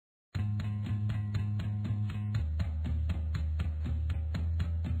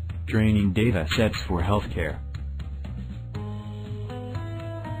Training data sets for healthcare.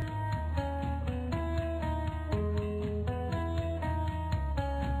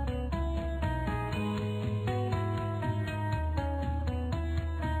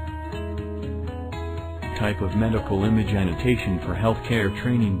 Type of medical image annotation for healthcare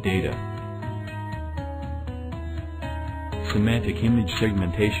training data. Semantic image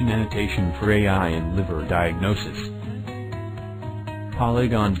segmentation annotation for AI and liver diagnosis.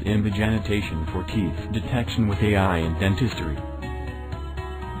 Polygons image annotation for teeth detection with AI and dentistry.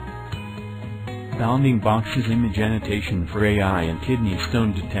 Bounding boxes image annotation for AI and kidney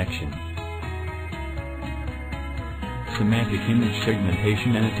stone detection. Semantic image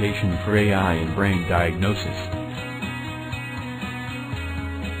segmentation annotation for AI and brain diagnosis.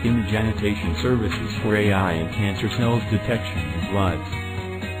 Image annotation services for AI and cancer cells detection in blood.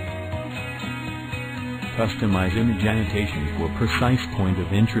 Customize image annotation for precise point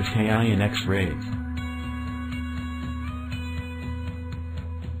of interest AI and X-rays.